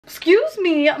Excuse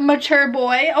me, mature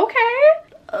boy, okay?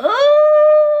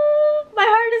 My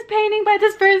heart is paining by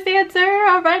this first answer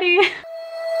already.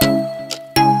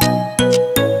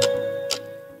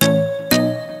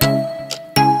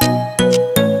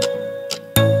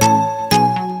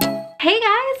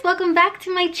 Welcome back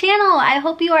to my channel. I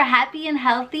hope you are happy and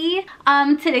healthy.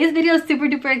 Today's video is super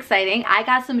duper exciting. I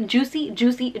got some juicy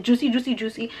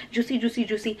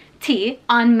tea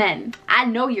on men. I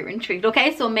know you're intrigued,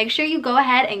 okay? So make sure you go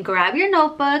ahead and grab your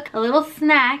notebook, a little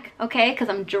snack, okay? Because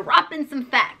I'm dropping some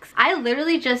facts. I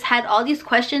literally just had all these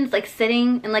questions like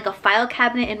sitting in like a file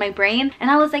cabinet in my brain,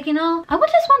 and I was like, you know, I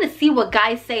just want to see what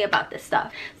guys say about this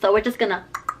stuff. So we're just gonna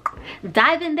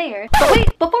dive in there. But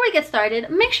wait, before we get started,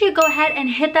 make sure you go ahead and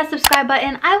hit that subscribe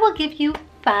button. I will give you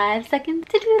 5 seconds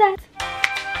to do that.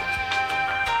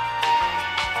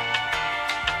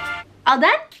 All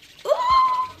done?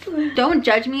 Ooh. Don't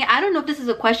judge me. I don't know if this is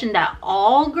a question that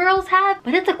all girls have,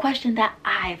 but it's a question that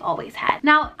I've always had.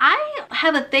 Now, I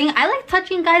have a thing. I like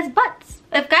touching guys' butts.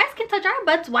 If guys can touch our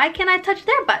butts, why can't I touch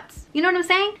their butts? You know what I'm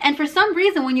saying? And for some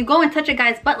reason, when you go and touch a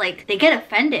guy's butt, like, they get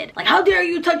offended. Like, how dare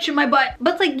you touch my butt?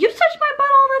 But it's like, you touch my butt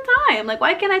all the time. Like,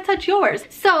 why can't I touch yours?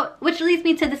 So, which leads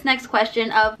me to this next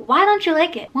question of, why don't you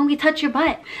like it when we touch your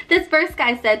butt? This first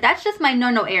guy said, that's just my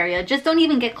no-no area. Just don't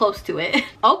even get close to it.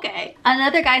 Okay.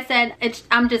 Another guy said,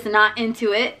 I'm just not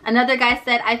into it. Another guy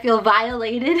said, I feel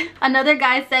violated. Another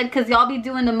guy said, because y'all be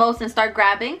doing the most and start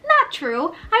grabbing. Not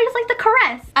true. I just like to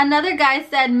caress. Another guy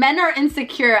said, men are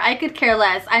insecure. I could care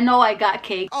less. I know I got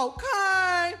cake.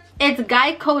 Okay. It's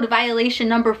guy code violation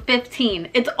number 15.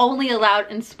 It's only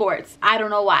allowed in sports. I don't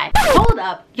know why. Hold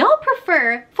up. Y'all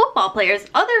prefer football players,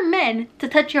 other men, to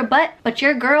touch your butt, but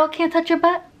your girl can't touch your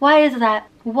butt? Why is that?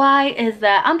 Why is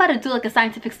that? I'm about to do like a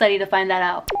scientific study to find that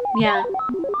out. Yeah,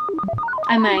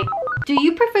 I might. Do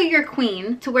you prefer your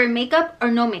queen to wear makeup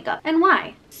or no makeup, and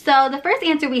why? So the first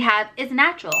answer we have is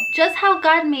natural. Just how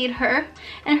God made her,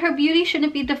 and her beauty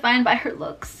shouldn't be defined by her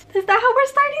looks. Is that how we're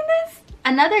starting this?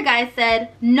 Another guy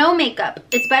said, no makeup.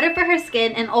 It's better for her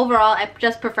skin, and overall, I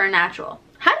just prefer natural.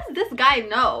 How does this guy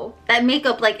know that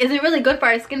makeup, like, is it really good for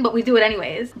our skin, but we do it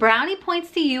anyways? Brownie points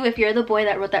to you if you're the boy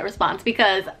that wrote that response,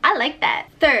 because I like that.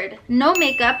 Third, no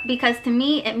makeup, because to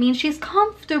me, it means she's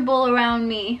comfortable around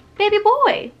me. Baby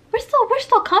boy, we're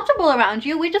still comfortable around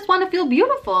you. We just want to feel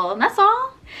beautiful, and that's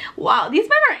all. Wow, these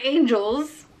men are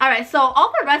angels. All right, so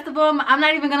all the rest of them, I'm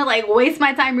not even gonna like waste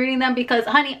my time reading them because,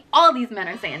 honey, all these men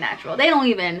are saying natural. They don't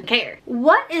even care.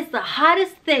 What is the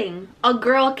hottest thing a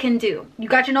girl can do? You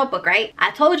got your notebook, right?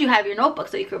 I told you have your notebook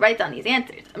so you could write down these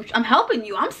answers. I'm helping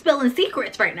you. I'm spilling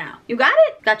secrets right now. You got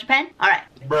it? Got your pen? All right.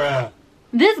 Bruh.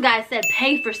 This guy said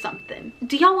pay for something.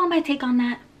 Do y'all want my take on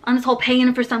that? On this whole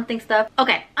paying for something stuff?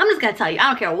 Okay, I'm just gonna tell you, I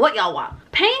don't care what y'all want.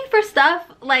 Paying for stuff,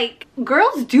 like,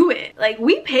 girls do it. Like,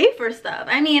 we pay for stuff.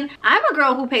 I mean, I'm a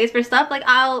girl who pays for stuff. Like,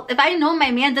 if I know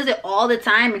my man does it all the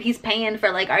time and he's paying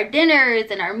for like our dinners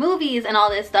and our movies and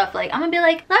all this stuff, like, I'm gonna be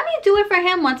like, let me do it for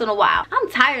him once in a while. I'm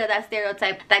tired of that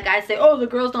stereotype that guys say, oh, the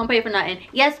girls don't pay for nothing.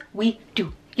 Yes, we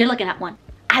do. You're looking at one.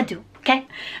 I do. Okay.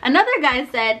 Another guy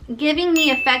said, giving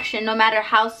me affection no matter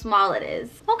how small it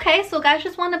is. Okay, so guys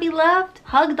just want to be loved,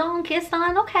 hugged on, kissed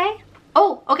on. Okay.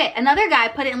 Oh, okay. Another guy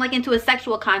put it in like into a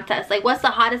sexual contest. Like, what's the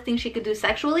hottest thing she could do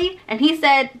sexually? And he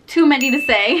said, too many to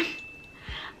say.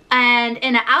 And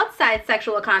in an outside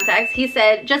sexual context, he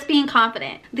said, just being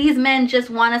confident. These men just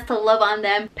want us to love on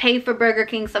them, pay for Burger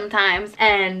King sometimes,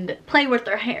 and play with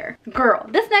their hair. Girl,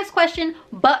 this next question,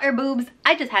 butt or boobs,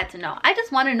 I just had to know. I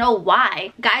just want to know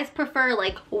why guys prefer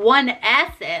like one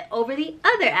asset over the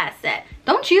other asset.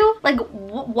 Don't you? Like,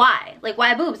 why? Like,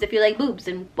 why boobs if you like boobs,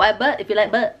 and why butt if you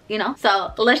like butt, you know?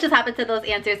 So let's just hop into those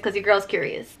answers because your girl's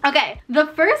curious. Okay, the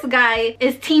first guy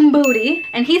is team booty,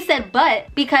 and he said butt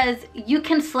because you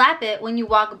can slap it when you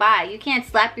walk by. You can't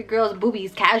slap your girl's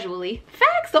boobies casually.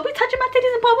 Facts, don't be touching my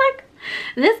titties in public.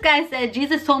 This guy said,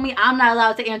 Jesus told me I'm not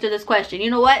allowed to answer this question.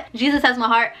 You know what? Jesus has my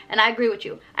heart, and I agree with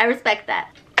you. I respect that.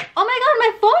 Oh my God,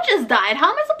 my phone just died. How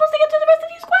am I supposed to answer the rest of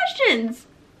these questions?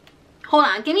 Hold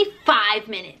on, give me 5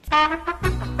 minutes.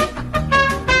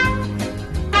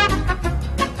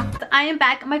 I am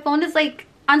back. My phone is like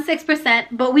on 6%,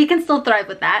 but we can still thrive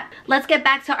with that. Let's get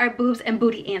back to our boobs and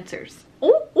booty answers.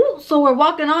 Oh, so we're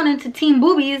walking on into team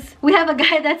boobies. We have a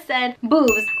guy that said,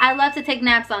 boobs, I love to take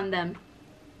naps on them.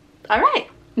 All right.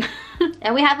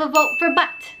 And we have a vote for butt.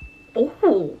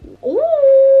 Oh,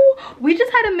 we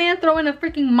just had a man throw in a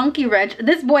freaking monkey wrench.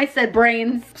 This boy said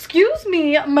brains. Excuse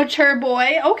me, mature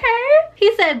boy, okay?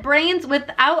 He said brains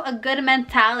without a good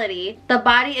mentality. The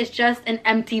body is just an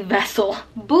empty vessel.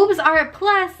 Boobs are a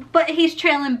plus, but he's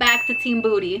trailing back to team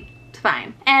booty.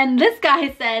 fine. And this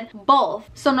guy said both.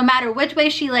 So no matter which way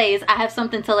she lays, I have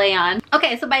something to lay on.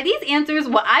 Okay, so by these answers,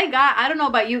 what I got, I don't know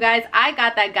about you guys, I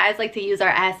got that guys like to use our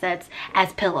assets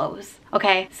as pillows.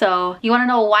 Okay, so you want to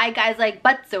know why guys like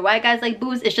butts or why guys like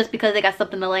boobs? It's just because they got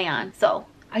something to lay on. So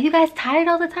are you guys tired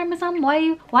all the time or something?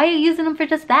 Why are you using them for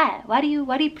just that? Why do you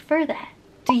prefer that?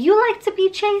 Do you like to be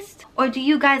chased, or do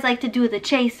you guys like to do the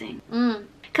chasing?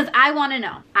 Because I want to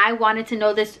know. I wanted to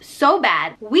know this so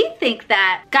bad. We think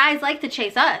that guys like to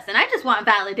chase us, and I just want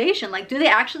validation. Like, do they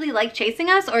actually like chasing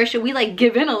us, or should we like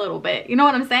give in a little bit? You know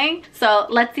what I'm saying? So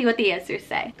let's see what the answers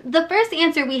say. The first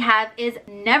answer we have is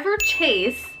never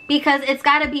chase, because it's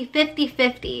got to be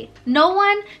 50-50. No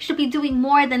one should be doing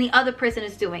more than the other person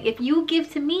is doing. If you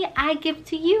give to me, I give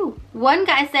to you. One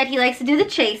guy said he likes to do the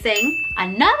chasing.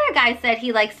 Another guy said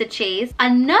he likes to chase.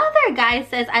 Another guy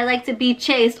says I like to be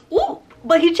chased. Ooh,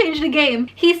 but he changed the game.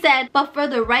 He said, but for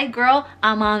the right girl,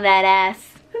 I'm on that ass.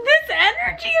 This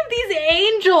energy of these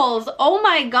angels, oh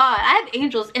my god, I have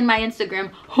angels in my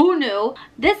Instagram. Who knew?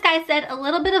 This guy said a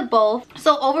little bit of both.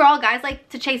 So overall, guys like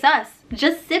to chase us.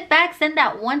 Just sit back, send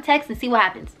that one text, and see what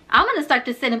happens. I'm gonna start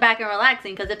just sitting back and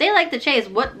relaxing, because if they like to chase,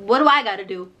 what do I gotta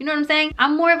do? You know what I'm saying?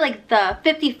 I'm more of like the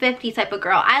 50-50 type of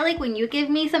girl. I like when you give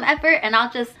me some effort, and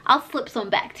I'll slip some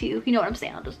back to you. You know what I'm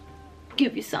saying? I'll just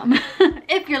give you some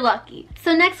if you're lucky.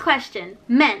 So next question,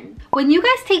 men, when you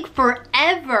guys take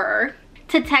forever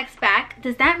to text back,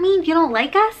 does that mean you don't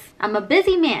like us? I'm a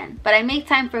busy man, but I make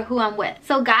time for who I'm with.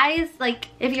 So guys, like,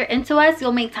 if you're into us,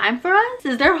 you'll make time for us?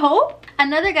 Is there hope?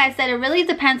 Another guy said it really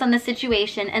depends on the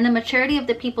situation and the maturity of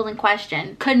the people in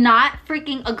question. Could not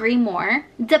freaking agree more.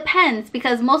 Depends,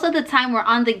 because most of the time we're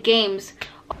on the games.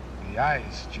 The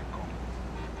eyes, Chico,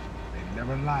 they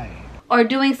never lie. Or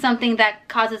doing something that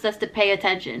causes us to pay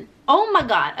attention. Oh my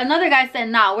god. Another guy said,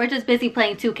 nah, we're just busy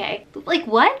playing 2K. Like,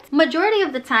 what? Majority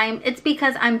of the time, it's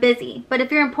because I'm busy. But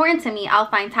if you're important to me, I'll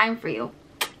find time for you.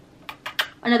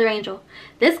 Another angel.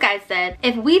 This guy said,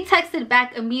 if we texted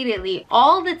back immediately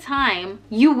all the time,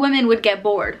 you women would get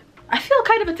bored. I feel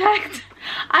kind of attacked.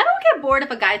 I don't get bored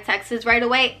if a guy texts right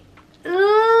away.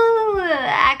 Ooh,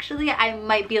 actually, I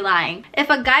might be lying. If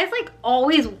a guy's like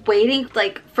always waiting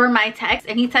like for my text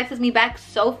and he texts me back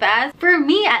so fast, for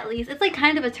me at least, it's like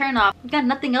kind of a turn off. You got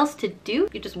nothing else to do?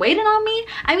 You just waiting on me?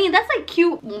 I mean, that's like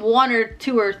cute 1 or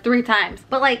 2 or 3 times.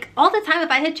 But like all the time,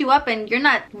 if I hit you up and you're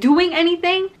not doing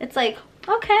anything, it's like,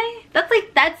 okay, that's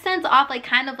like, that sends off like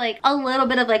kind of like a little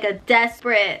bit of like a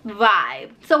desperate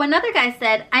vibe. So another guy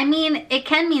said, I mean, it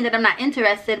can mean that I'm not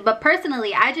interested, but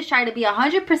personally I just try to be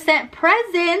 100%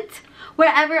 present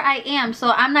wherever I am,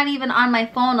 so I'm not even on my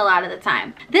phone a lot of the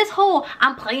time. This whole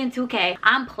I'm playing 2K,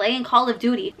 I'm playing Call of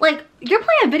Duty, like you're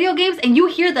playing video games and you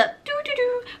hear the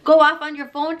doo-doo-doo go off on your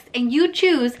phone and you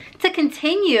choose to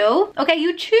continue, okay,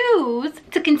 you choose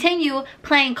to continue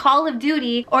playing Call of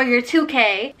Duty or your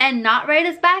 2K and not write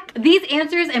us back. These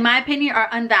answers, in my opinion, are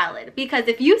invalid, because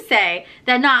if you say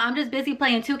that, nah, I'm just busy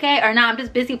playing 2K, or nah, I'm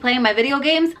just busy playing my video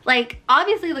games, like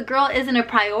obviously the girl isn't a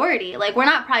priority. Like, we're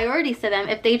not priorities to them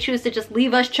if they choose to just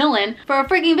leave us chilling for a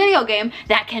freaking video game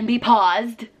that can be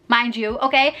paused. Mind you,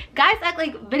 okay? Guys act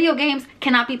like video games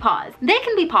cannot be paused. They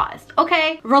can be paused,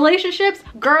 okay? Relationships,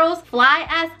 girls, fly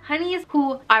ass honeys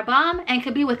who are bomb and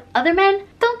could be with other men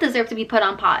don't deserve to be put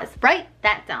on pause. Write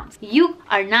that down. You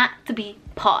are not to be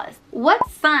paused. What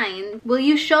sign will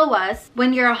you show us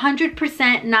when you're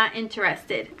 100% not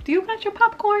interested? Do you got your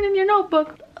popcorn in your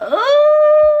notebook?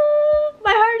 Oh,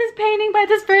 my heart is paining by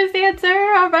this first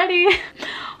answer already.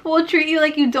 We'll treat you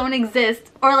like you don't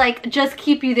exist, or like just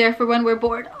keep you there for when we're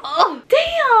bored. Oh,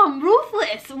 damn,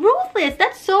 ruthless.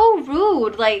 That's so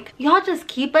rude. Like, y'all just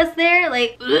keep us there.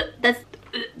 Like,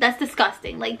 that's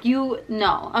disgusting. Like, you,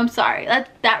 no, I'm sorry.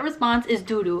 That response is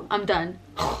doo-doo. I'm done.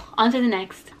 On to the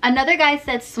next. Another guy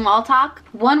said small talk,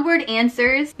 1-word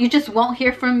answers, you just won't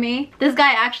hear from me. This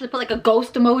guy actually put like a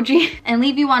ghost emoji and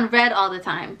leave you on red all the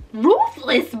time.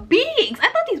 Ruthless beings. I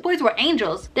thought these boys were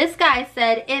angels. This guy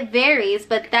said it varies,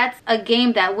 but that's a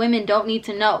game that women don't need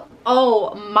to know.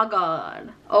 Oh my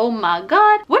god. Oh my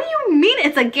god. What do you mean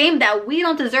it's a game that we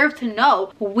don't deserve to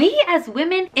know? We as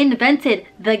women invented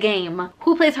the game.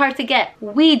 Who plays hard to get?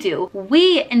 We do.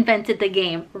 We invented the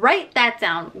game. Write that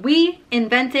down. We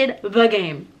invented the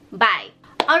game. Bye.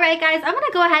 Alright guys, I'm gonna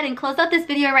go ahead and close out this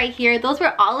video right here. Those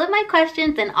were all of my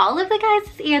questions and all of the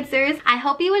guys' answers. I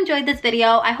hope you enjoyed this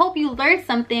video. I hope you learned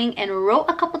something and wrote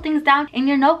a couple things down in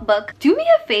your notebook. Do me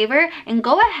a favor and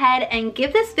go ahead and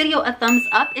give this video a thumbs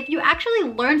up if you actually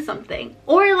learned something.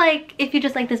 Or like, if you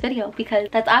just like this video, because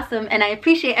that's awesome and I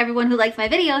appreciate everyone who likes my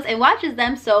videos and watches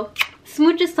them. So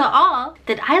smooches to all.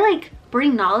 Did I like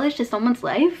bring knowledge to someone's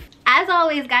life. As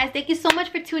always, guys, thank you so much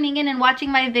for tuning in and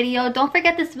watching my video. Don't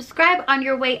forget to subscribe on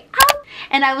your way out,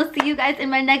 and I will see you guys in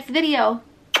my next video.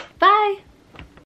 Bye.